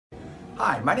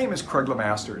Hi, my name is Craig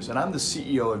Lemasters and I'm the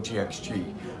CEO of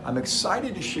GXG. I'm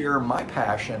excited to share my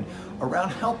passion around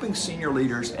helping senior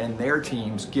leaders and their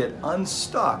teams get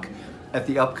unstuck at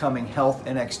the upcoming Health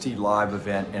NXT Live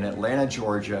event in Atlanta,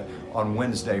 Georgia on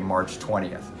Wednesday, March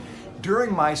 20th.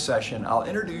 During my session, I'll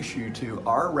introduce you to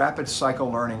our rapid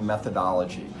cycle learning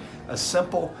methodology, a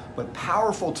simple but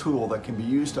powerful tool that can be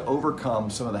used to overcome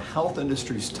some of the health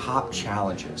industry's top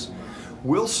challenges.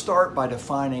 We'll start by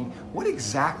defining what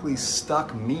exactly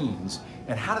stuck means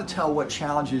and how to tell what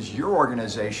challenges your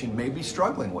organization may be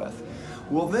struggling with.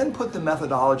 We'll then put the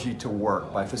methodology to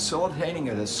work by facilitating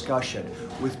a discussion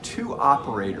with two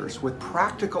operators with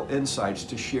practical insights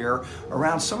to share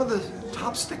around some of the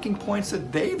top sticking points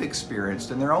that they've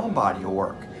experienced in their own body of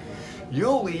work.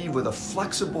 You'll leave with a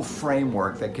flexible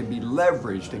framework that can be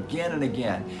leveraged again and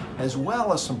again, as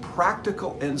well as some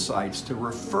practical insights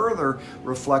to further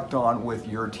reflect on with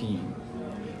your team.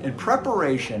 In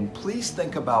preparation, please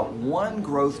think about one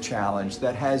growth challenge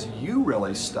that has you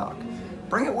really stuck.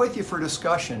 Bring it with you for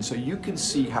discussion so you can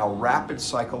see how rapid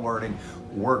cycle learning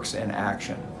works in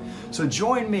action. So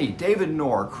join me, David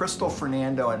Nour, Crystal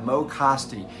Fernando, and Mo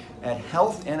Costi at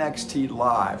Health NXT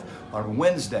Live on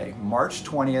Wednesday, March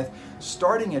 20th,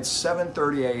 starting at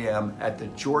 7:30 a.m. at the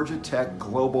Georgia Tech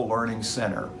Global Learning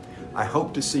Center. I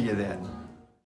hope to see you then.